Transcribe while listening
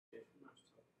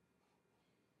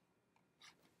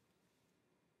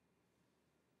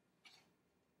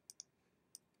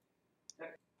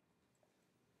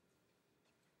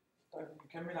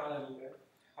نكمل على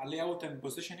اللاي اوت اند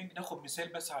بوزيشننج. ناخد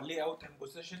مثال بس على اللاي اوت اند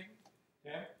بوزيشننج.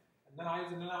 تمام. ان انا عايز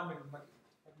ان انا اعمل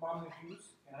مجموعه من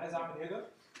الفيوز. يعني عايز اعمل هيدر،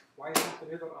 وعايز تحت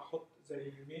الهيدر احط زي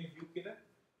المين فيو كده،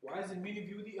 وعايز المين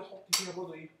فيو دي احط فيها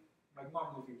برضه ايه؟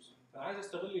 مجموعه من الفيوز. فانا عايز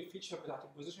استغل الفيتشر بتاعت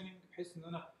البوزيشننج بحيث ان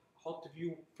انا احط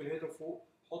فيو في الهيدر فوق،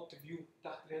 احط فيو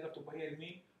تحت الهيدر تبقى هي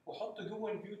المين، واحط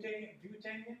جوه الفيو فيو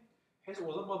ثانيه بحيث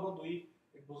واظبط برضه ايه؟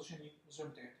 البوزيشن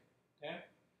بتاعتي. تمام.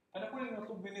 انا كل اللي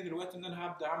مطلوب مني دلوقتي ان انا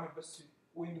هبدا اعمل بس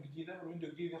ويندو جديده، الويندو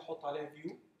الجديده دي احط عليها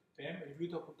فيو. تمام.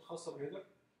 الفيو ده كنت خاصه بالهيدر،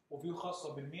 وفيو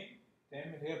خاصه بالمين.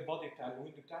 تمام. اللي هي البادي بتاع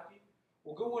الويندو بتاعتي،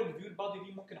 وجوه الفيو البادي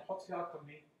دي ممكن احط فيها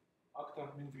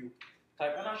اكتر من فيو.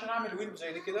 طيب انا عشان اعمل ويندو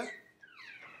زي دي كده،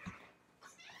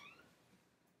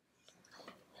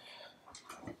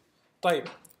 طيب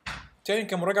تاني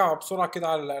كمراجعه بسرعه كده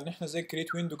على ان احنا ازاي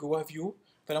كريت ويندو جواها فيو.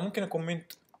 فانا ممكن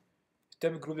اكومنت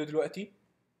التاب الجروب ده دلوقتي،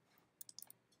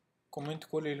 كومنت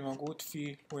كل اللي موجود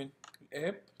في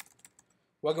الاب،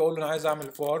 واجي اقول له انا عايز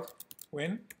اعمل فار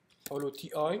وين، اقول له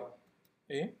تي اي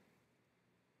ايه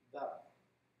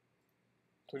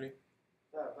تقول ايه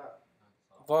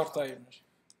فار. طيب ماشي،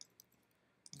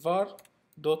 var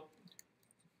دوت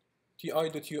تي اي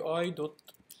دوت يو اي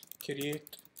دوت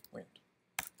كرييت ويندو.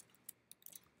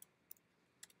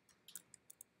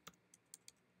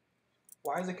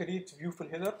 وعايز اكريت فيو في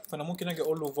الهيدر، فانا ممكن اجي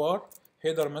اقول له var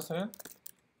هيدر مثلا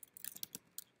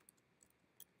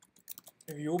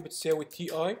فيو بتساوي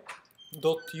تي اي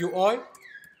دوت يو اي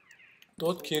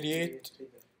دوت كرييت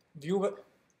فيو بقى.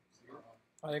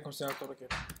 عليكم السلام ورحمه الله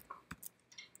وبركاته.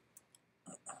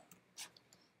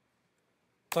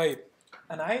 طيب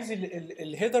انا عايز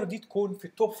الهيدر دي تكون في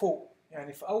التوب فوق،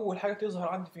 يعني في اول حاجه تظهر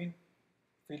عندي فين؟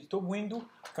 في التوب ويندو.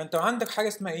 فانت عندك حاجه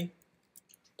اسمها ايه؟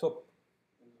 توب.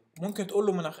 ممكن تقول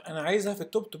له انا عايزها في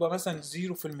التوب تبقى مثلا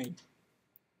 0%،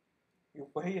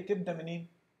 يبقى هي تبدا منين؟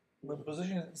 من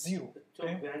بوزيشن 0. التوب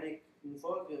يعني من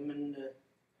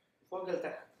فوق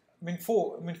لتحت،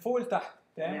 من فوق لتحت.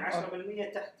 يعني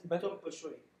 10% تحت التوب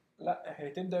شوي. لا، هي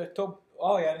تبدا التوب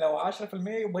يعني لو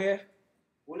 10% يبقى هي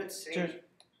ولا 90.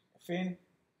 فين؟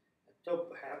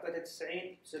 التوب حطيتها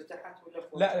 90 تصير تحت ولا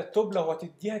فوق؟ لا، التوب لو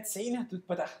هتديها 90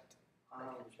 هتبقى تحت.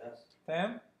 ممتاز.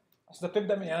 تمام. اصل ده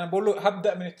بتبدا من، يعني انا بقول له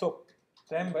هبدا من التوب.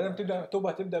 تمام. بدل ما تبدا من التوب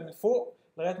هتبدا من فوق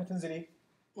لغايه ما تنزل ايه؟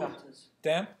 تحت.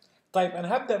 تمام. طيب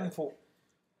انا هبدا من فوق.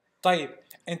 طيب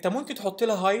انت ممكن تحط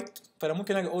لها هايت، فانا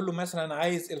ممكن اجي اقول له مثلا انا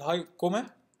عايز الهايت كوما،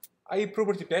 اي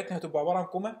بروبرتي بتاعتنا هتبقى عباره عن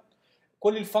كوما.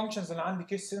 كل الفانكشنز اللي عندي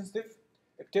كيس سنسيتيف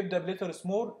بتبدا بليتر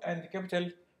سمول اند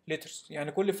كابيتال ليترز،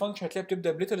 يعني كل فانكشن هتلاقيها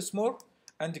بتبدا بليتر سمول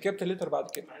اند كابيتال ليتر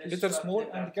بعد كده. ليتر سمول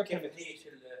اند كابيتال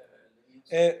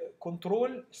ليتر.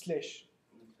 كنترول سلاش.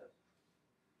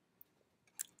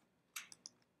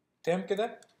 تمام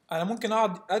كده. انا ممكن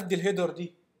اقعد ادي الهيدر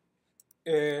دي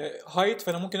هايت،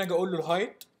 فانا ممكن اجي اقول له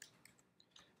الهايت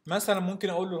مثلا، ممكن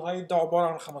اقول له الهايت ده عباره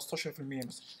عن 15%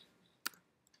 مثلا.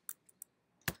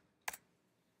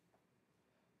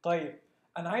 طيب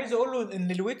انا عايز اقول له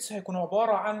ان الويتس هيكون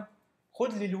عباره عن،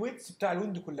 خد لي الويتس بتاع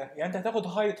الويندو كلها. يعني انت هتاخد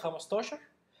هايت 15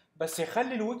 بس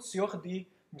يخلي الويتس ياخد ايه؟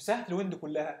 مساحه الويندو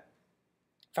كلها.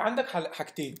 فعندك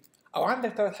حاجتين او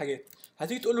عندك 3 حاجات.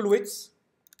 هتيجي تقول له الويتس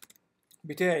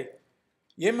بتاعي،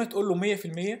 يا اما تقول له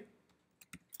 100%،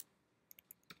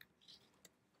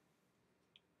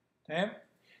 تمام،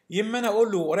 يا اما انا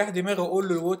اقول له ورايح دماغي اقول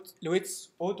له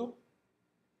الويتس اوتو،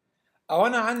 او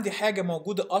انا عندي حاجه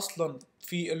موجوده اصلا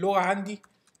في اللغه عندي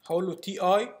هقول له تي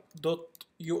اي دوت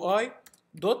يو اي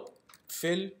دوت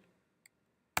فيل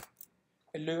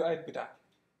اليو اي بتاعتي.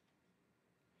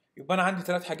 يبقى انا عندي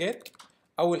 3 حاجات.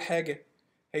 اول حاجه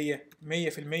هي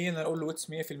 100%، ان انا اقول له ويتس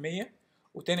 100%،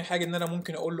 وتاني حاجه ان انا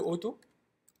ممكن اقول له اوتو،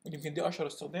 يمكن دي اشهر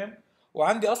استخدام.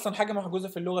 وعندي اصلا حاجه محجوزه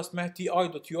في اللغه اسمها تي اي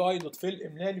دوت يو اي دوت فيل،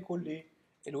 املا لي كل ايه؟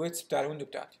 الويتس بتاع الويندو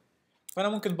بتاعتي. فانا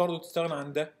ممكن برضو تستغنى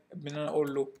عن ده بان انا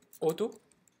اقول له اوتو.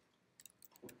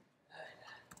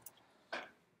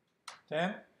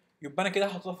 تمام. يبقى انا كده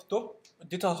حطيتها في التوب،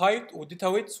 اديتها هايت واديتها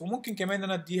ويتس، وممكن كمان ان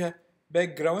انا اديها باك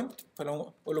جراوند.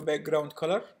 فلو اقول له باك جراوند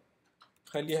كلر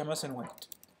خليها مثلا وايت.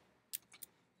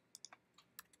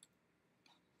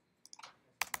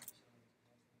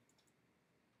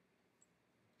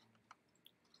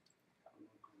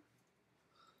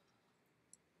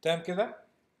 تمام كده.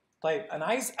 طيب انا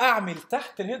عايز اعمل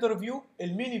تحت الهيدر فيو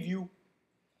الميني فيو،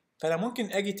 فانا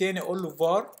ممكن اجي تاني اقول له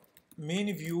var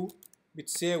main view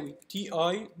بتساوي ti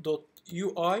دوت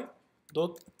ui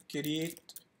دوت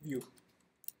create view.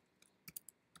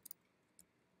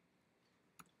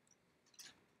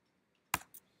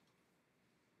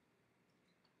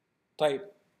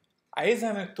 طيب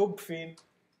عايزها من التوب فين؟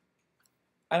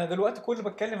 انا دلوقتي كله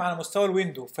بتكلم على مستوى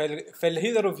الويندو،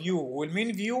 فالهيدر فيو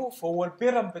والمين فيو فهو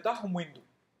البيرم بتاعهم ويندو.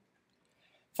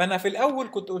 فانا في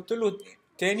الاول كنت قلت له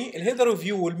تاني الهيدر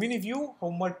فيو والميني فيو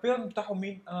هم البيرم بتاعهم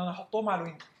مين؟ انا هحطهم على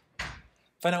الويندو.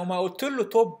 فانا ما قلت له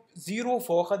توب زيرو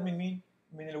فهو خد من مين؟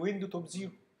 من الويندو توب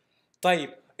زيرو.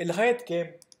 طيب الهايت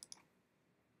كام؟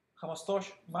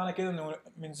 15. معنى كده انه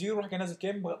من زيرو راح نازل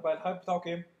كام؟ بقى الهايت بتاعه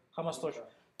كام؟ 15.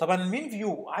 طبعا المين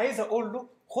فيو عايز اقول له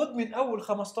خد من اول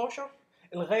 15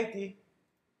 لغايه ايه؟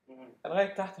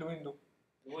 لغايه تحت الويندو.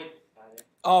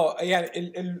 يعني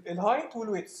الهايت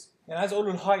والويتس، يعني عايز اقول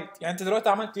له الهايت. يعني انت دلوقتي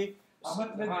عملت ايه؟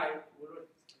 عملت الهايت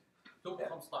توب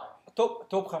 15.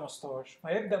 توب 15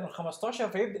 هيبدا من 15.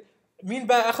 فيبدا مين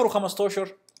بقى اخره 15؟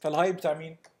 فالهايت بتاع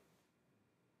مين؟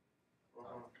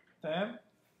 تمام.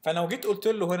 فانا لو جيت قلت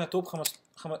له هنا توب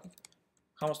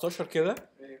 15 كده،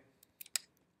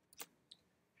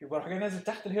 يبقى راح جاي نازل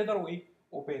تحت الهيدر وايه؟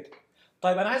 وبادئ.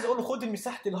 طيب انا عايز اقول له خد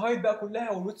مساحه الهايت بقى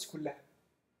كلها والويتس كلها.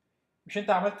 مش انت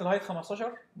عملت الهايت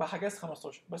 15 بقى حجاز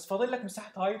 15، بس فاضل لك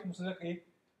مساحه هايت ومساحه لك ايه؟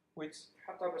 ويتس.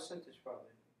 حتى برسنتج فاضي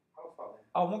او فاضي.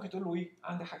 او ممكن تقول له ايه؟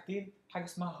 عندي حاجتين، حاجه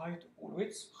اسمها هايت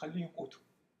والويتس خليهم اوتو.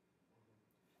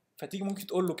 فتيجي ممكن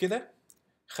تقول له كده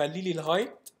خلي لي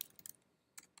الهايت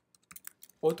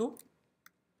اوتو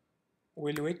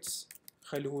والويتس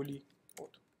خليه لي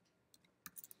اوتو.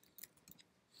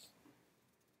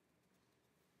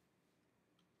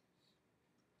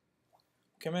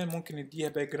 كمان ممكن نديها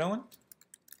باك جراوند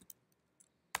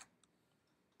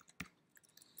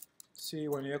سي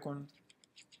وليكن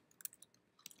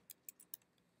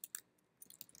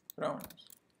براون.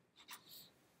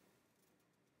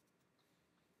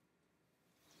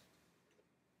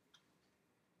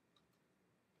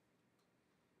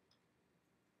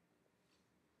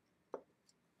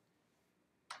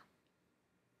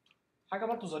 حاجه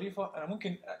برضو ظريفه، انا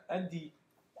ممكن ادي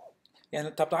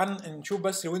يعني. طب تعال نشوف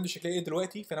بس الويندو شكلها ايه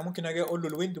دلوقتي. فانا ممكن اجي اقول له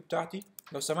الويندو بتاعتي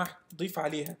لو سمحت ضيف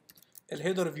عليها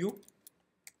الهيدر فيو،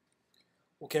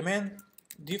 وكمان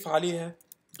ضيف عليها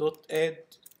دوت اد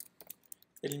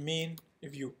المين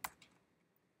فيو،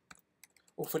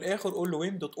 وفي الاخر قول له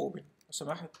وين دوت اوبن لو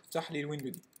سمحت افتح لي الويندو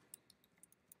دي.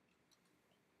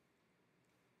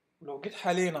 ولو جيت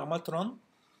حاليا عملت ران،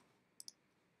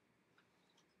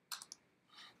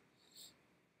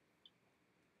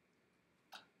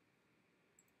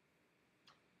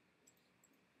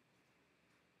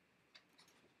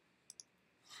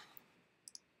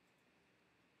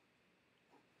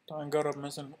 تعال نجرب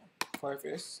مثلا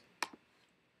 5S.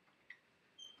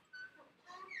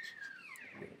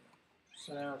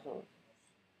 سلام عليكم.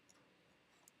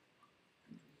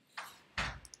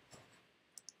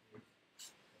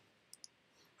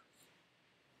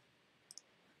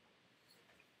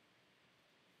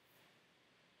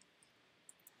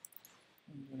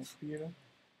 عندنا كبيرة.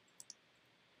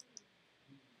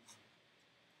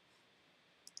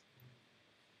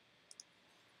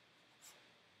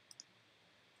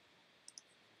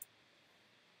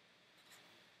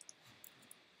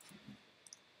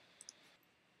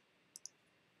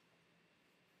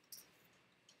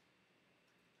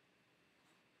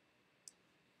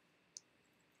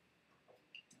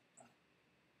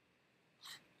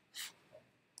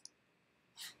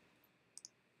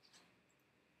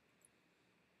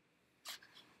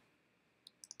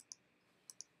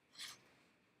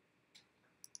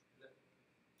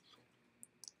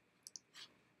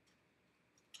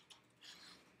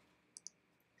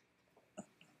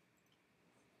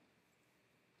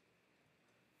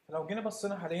 لو جينا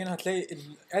بصينا حاليا هتلاقي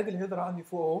ادي الهيدر عندي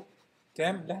فوق اهو.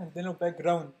 تمام. اللي احنا ادينا له باك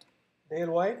جراوند اللي هي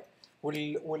الوايت،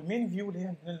 والمين فيو اللي هي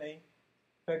ادينا لنا ايه؟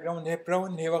 باك جراوند اللي هي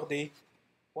براون اللي هي واخده ايه؟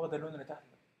 واخده اللون اللي تحت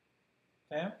ده.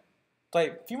 تمام.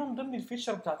 طيب في من ضمن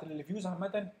الفيتشر بتاعت الفيوز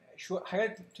عامه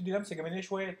حاجات بتدي لمسه جماليه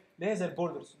شويه اللي هي زي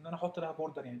البوردرز، ان انا احط لها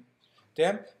بوردر يعني.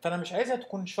 تمام. فانا مش عايزها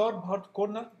تكون شارب هارد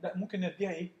كورنر، لا ممكن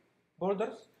نديها ايه؟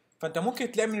 بوردرز. فانت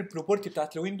ممكن تلاقي من البروبرتي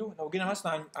بتاعت الويندو لو جينا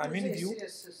مثلا على المين فيو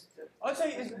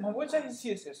زي ما هو زي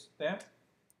السي اس اس. تمام.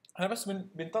 احنا بس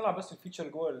بنطلع بس الفيتشر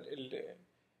جوه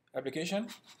الابلكيشن.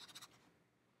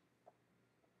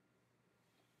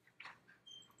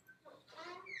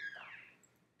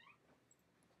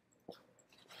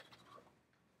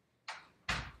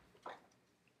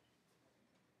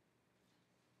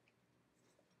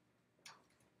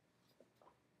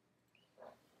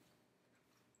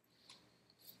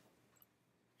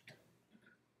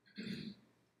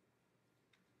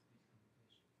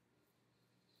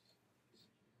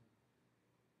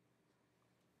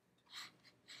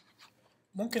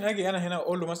 ممكن اجي انا هنا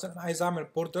اقول له مثلا عايز اعمل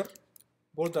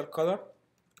بوردر كلر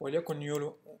وليكن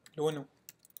لونه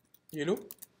يلو.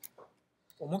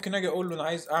 وممكن اجي اقول له انا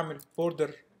عايز اعمل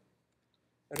بوردر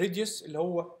الراديوس اللي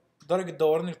هو درجه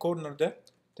دوران الكورنر ده،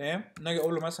 تمام. نجي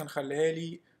اقول له مثلا خليها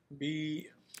لي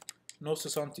بنص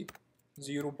سنتي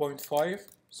 0.5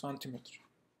 سنتيمتر.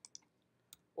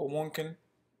 وممكن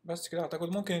بس كده اعتقد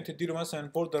ممكن تديله مثلا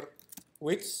بوردر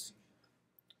ويتس،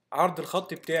 عرض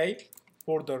الخط بتاعي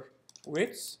بوردر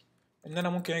ويتس، ان انا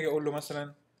ممكن اجي اقول له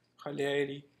مثلا خليها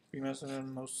لي بمثلا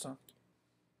نص سنتي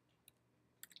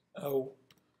او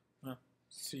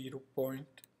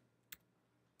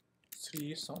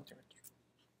 0.3 سنتيمتر.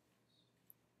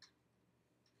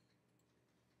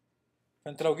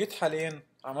 فانت لو جيت حاليا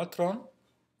عملت ران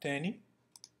تاني،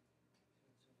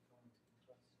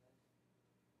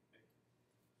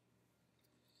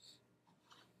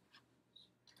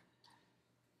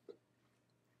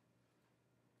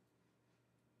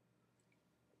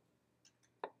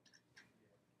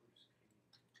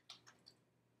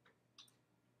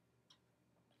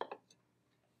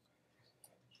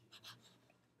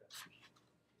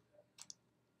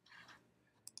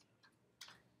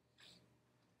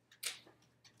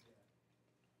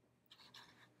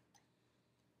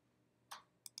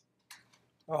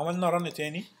 لو عملنا رن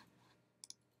تاني،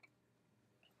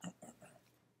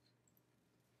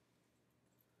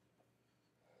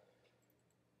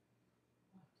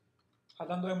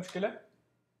 حد عنده اي مشكلة؟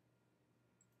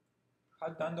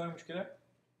 حد عنده اي مشكلة؟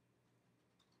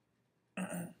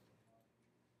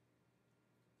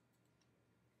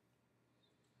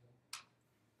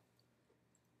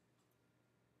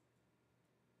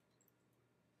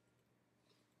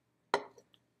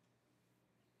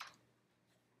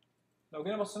 لو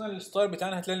جينا بصينا للستايل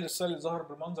بتاعنا هتلاقي الستايل اللي ظهر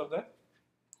بالمنظر ده،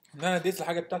 ان انا اديت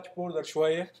الحاجه بتاعتي بوردر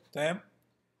شويه، تمام.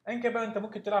 ايا كان بقى انت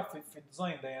ممكن تلعب في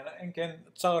الديزاين ده، يعني ايا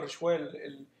كان تصغر شويه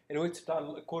الويتس بتاع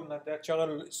الكورنر ده،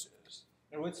 تشغل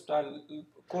الويتس بتاع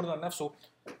الكورنر نفسه،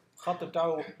 الخط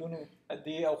بتاعه لونه قد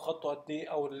ايه او خطه قد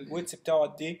ايه او الويتس بتاعه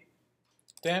قد ايه،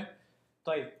 تمام.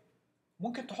 طيب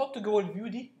ممكن تحط جوه الفيو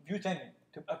دي فيو تانية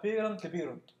تبقى بيرنت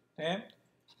لبيرنت، تمام.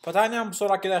 فتعالى نعمل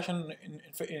بسرعه كده عشان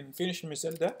نفينش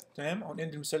المثال ده، تمام، او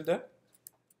نند المثال ده.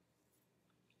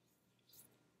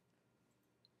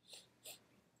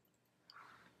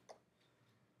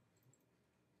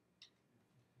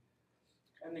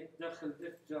 كانك داخل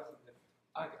ديف داخل ديف.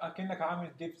 اكنك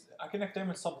عامل ديف، اكنك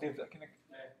تعمل سب ديف، اكنك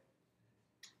إيه.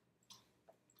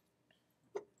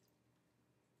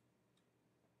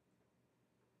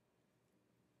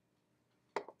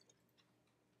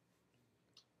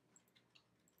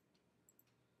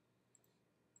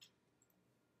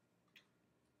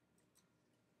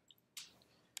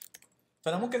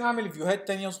 فانا ممكن اعمل فيوهات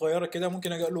تانية صغيرة كده.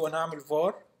 ممكن اجي اقول له انا اعمل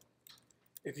فار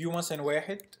فيو مثلا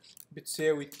واحد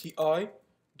بتساوي تي اي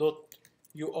دوت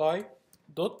يو اي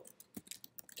دوت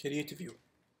كرييت فيو.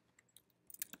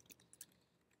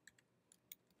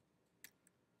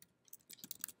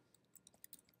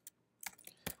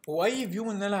 واي فيو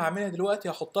من اللي انا هعملها دلوقتي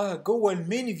هحطها جوه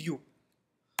المين فيو.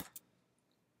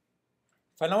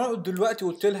 فلو انا دلوقتي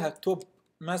قلت لها توب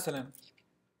مثلا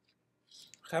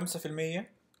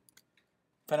 5%،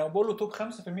 فانا بقول له توب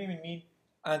 5% من مين؟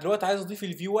 انا دلوقتي عايز اضيف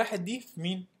الفيو واحد دي في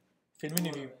مين؟ في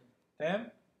المين فيو،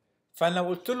 تمام. فانا لو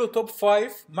قلت له توب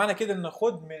 5 معنى كده ان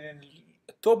خد من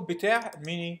التوب بتاع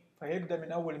ميني، فهيبدا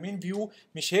من اول مين فيو،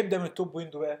 مش هيبدا من التوب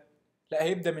ويندو بقى، لا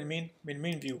هيبدا من مين؟ من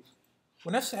المين فيو.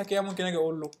 ونفس الحكايه ممكن اجي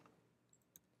اقول له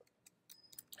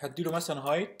هديله مثلا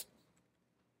هايت،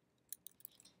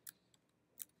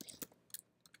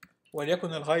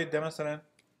 وليكن الهايت ده مثلا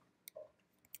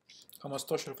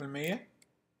 15%،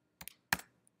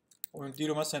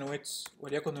 ونديله مثلا ويتس،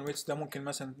 وليكن الويتس ده ممكن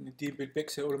مثلا نديه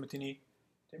بالبيكسل، اقول له 200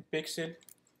 بيكسل،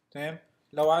 تمام.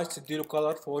 لو عايز تديله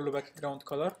كلر فاقول له باك جراوند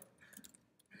كلر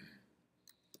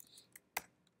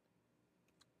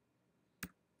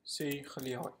سي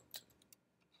خليه هايت.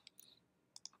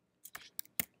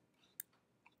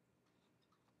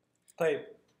 طيب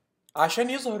عشان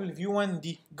يظهر الفيو 1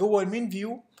 دي جوه المين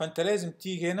فيو، فانت لازم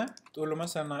تيجي هنا تقول له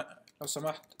مثلا لو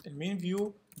سمحت المين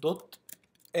فيو دوت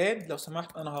اد، لو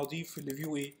سمحت انا هضيف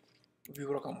الفيو ايه؟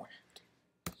 فيو رقم واحد.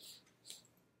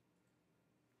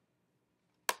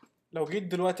 لو جيت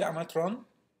دلوقتي عملت ران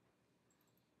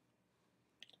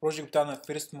البروجكت بتاعنا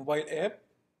فيرست موبايل اب،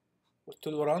 قلت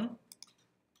له ران،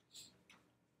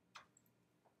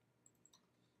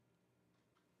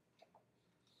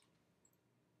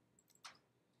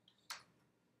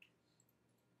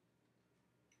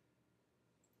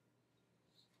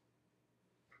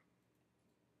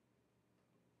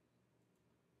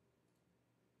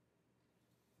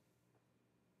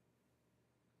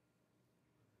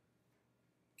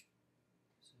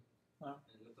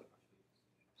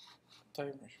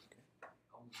 طيب ماشي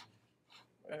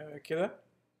اوكي. كده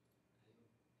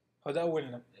هو ده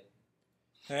اولنا،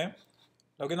 تمام.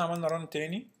 لو جينا عملنا ران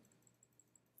تاني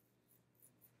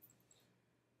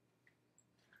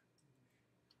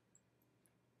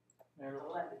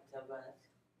طلع لي التابات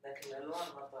لكن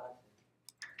الالوان ما طلعت.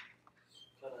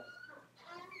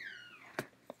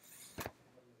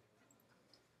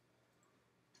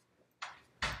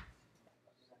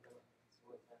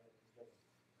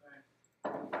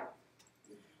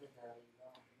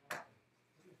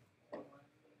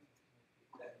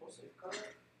 بص الكلر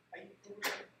اي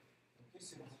بروجكت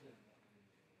اسم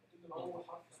تكتب اول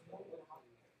حرف سمول ولا حرف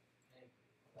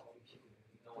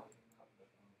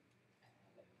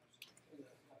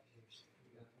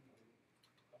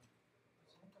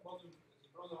برضه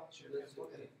البراوزر عند شركات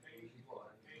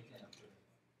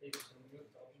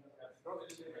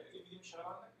دي مش شغال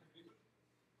عندك الكمبيوتر؟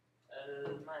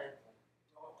 ما ينفع.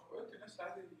 قلت الناس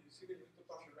عادي يسيب اللي انت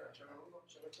بتاع شغلوها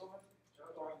شغلتوها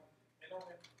هنا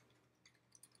وهنا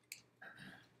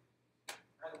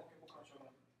عادي ممكن بكره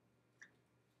شغلها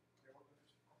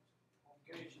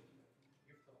جاي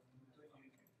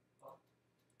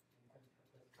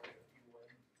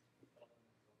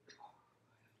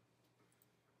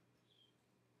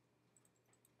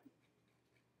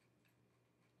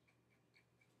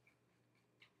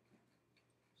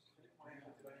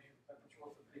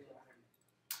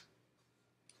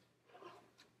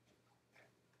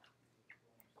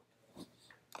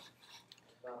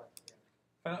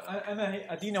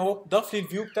فانا اديني اهو ضاف لي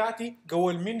الفيو بتاعتي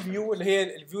جوه المين فيو اللي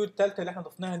هي الفيو الثالثه اللي احنا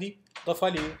ضفناها دي. ضافها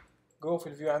لي ايه جوه في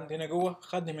الفيو عندي هنا جوه،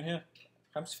 خدني من هنا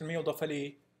 5% وضافها لي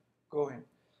ايه جوه هنا.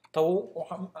 طب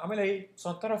عاملها ايه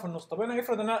سنترها في النص. طب انا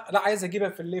افرض انا لا عايز اجيبها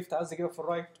في الليفت عايز اجيبها في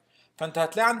الرايت، فانت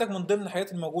هتلاقي عندك من ضمن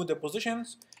الحاجات الموجوده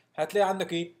بوزيشنز هتلاقي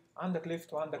عندك ايه عندك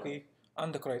ليفت وعندك ايه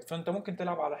عندك رايت. فانت ممكن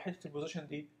تلعب على حته البوزيشن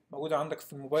دي موجوده عندك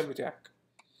في الموبايل بتاعك.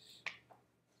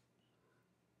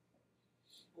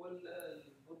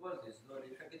 والبروبرتيز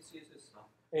هذول حقت سي اس اس صح؟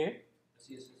 ايه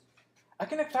سي اس اس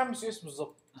اكنك بتعمل سي اس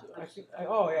بالظبط.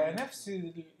 يعني نفس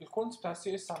الكونسبت بتاع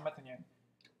السي اس عامه يعني.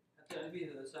 حتى يعني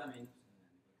فيه سامي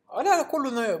لا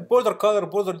كله بوردر كالر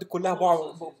بوردر دي كلها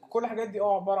كل الحاجات دي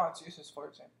عباره عن سي اس اس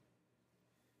فايلز يعني.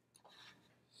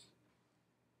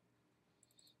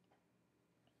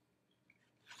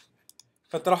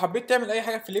 فانت لو حبيت تعمل اي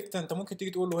حاجه في ليفت انت ممكن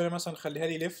تيجي تقول له هنا مثلا خليها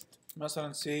لي ليفت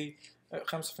مثلا سي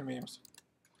 5% مثلا.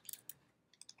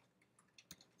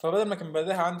 فبدل ما كان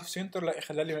بداها عندي في سنتر لا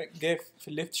يخليها لي جاي في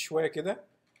الليفت شويه كده.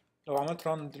 لو عملت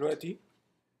ران دلوقتي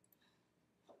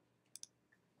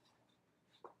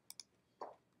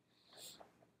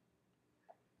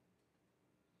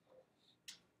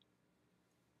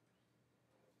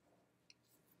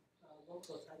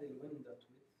ضبطت هذه الويندو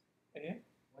تويت. ايه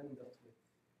ويندو تويت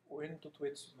ويندو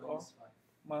تويتس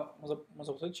ما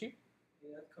ظبطتش.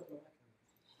 اذكر.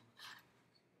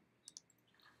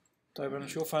 طيب انا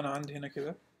اشوف انا عندي هنا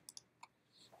كده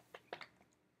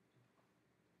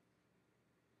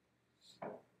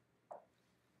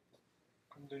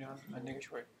الدنيا عندي مهنجة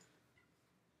شويه.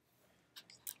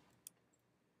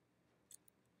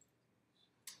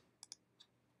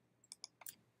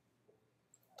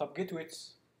 طب جيت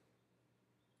ويتس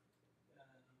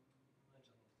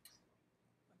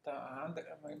انت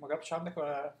عندك ما جابش عندك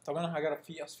ولا؟ طب انا هجرب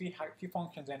فيه اصل في حاجه في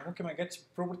فانكشنز يعني ممكن ما جاتش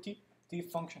بروبرتي تيجي في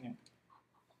فانكشن يعني.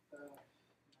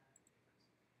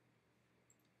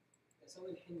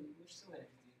 اسوي الحين وش سوينا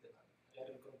جديد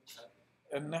غير الجروب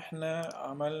ان احنا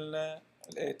عملنا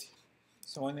الاتي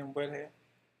ثواني موبايل هي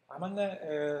عملنا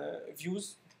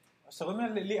فيوز استخدمنا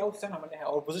اللي اوت اللي عملناها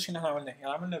او البوزيشن اللي احنا عملناها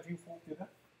يعني. عملنا فيو فوق كده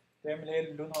تمام اللي هي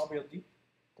اللي لونها ابيض دي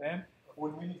تمام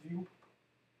والميني فيو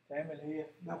تمام اللي هي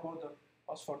لها بوردر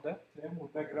اصفر ده تمام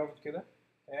والباك جراوند كده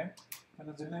تمام.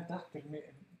 فنزلناها تحت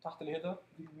تحت الهيدر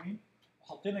دي المين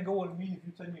وحطينا جوه الميني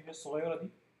فيو ثانيه اللي هي الصغيره دي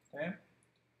تمام.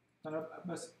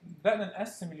 بس بدأنا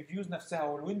نقسم الفيوز نفسها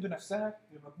والويندو نفسها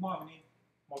لمجموعه من ايه؟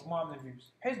 مجموعه من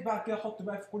الفيوز بحيث بعد كده احط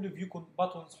بقى في كل فيو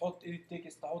باتونز احط ايديت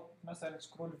تكست احط مثلا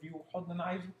سكرول فيو احط اللي انا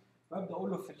عايزه وابدا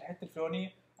اقول له في الحته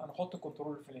الفلانيه انا احط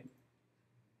الكنترول الفلاني.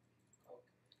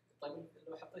 طيب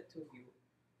لو حطيت تو فيو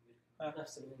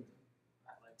نفس الويندو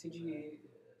تجي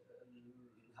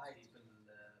الهايت بال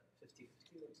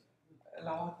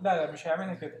 50 لا مش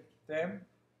هيعملها كده تمام.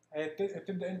 هي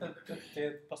بتبدا انت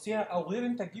تبصيها او غير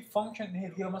انت تجيب فانكشن ان هي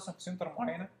تجيبها مثلا في سنتر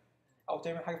معينه او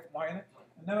تعمل حاجه معينه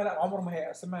انما لا عمر ما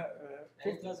هيقسمها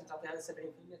يعني انت لازم تعطيها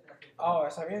 70%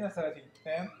 70 30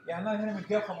 تمام. يعني انا هنا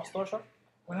مديها 15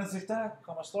 ونزلتها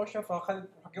 15 فاخدت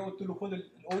راح جاي قلت له خد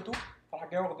الاوتو فراح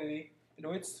جاي واخد ايه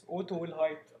الويتس اوتو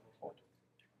والهايت اوتو.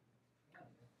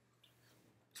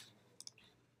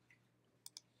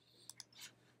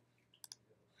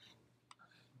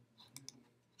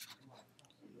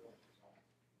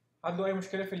 عنده اي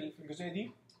مشكله في الجزئيه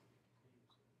دي؟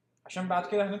 عشان بعد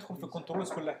كده هندخل في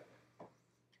الكنترولز كلها.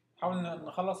 نحاول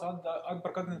نخلص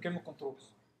اكبر قدر من كلمه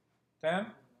كنترولز.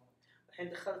 تمام. الحين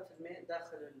دخلت المين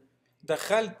داخل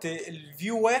دخلت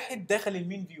الفيو واحد داخل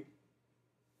المين فيو.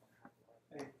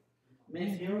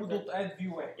 مين فيو دوت اد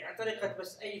فيو واحد. يعني طريقه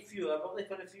بس اي فيو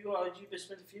بضيف الفيو او اجيب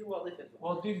اسم الفيو واضيف له.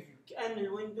 واضيف فيو كان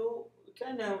الويندو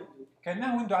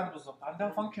كانها ويندو عادي بالظبط. عندها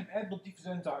فانكشن اد بتضيف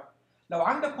زي انت عارف. لو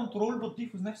عندك كنترول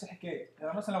بتضيف نفس الحكايه.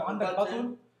 يعني مثلا لو عندك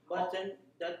باتون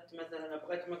دات مثلا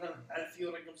ابغيت مثلا على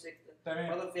الفيو رقم 6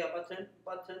 تمام. بضيف فيها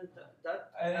باتن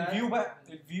دات الفيو بقى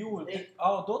الفيو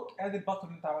دوت اد الباتون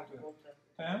اللي انت عملته ده.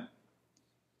 تمام.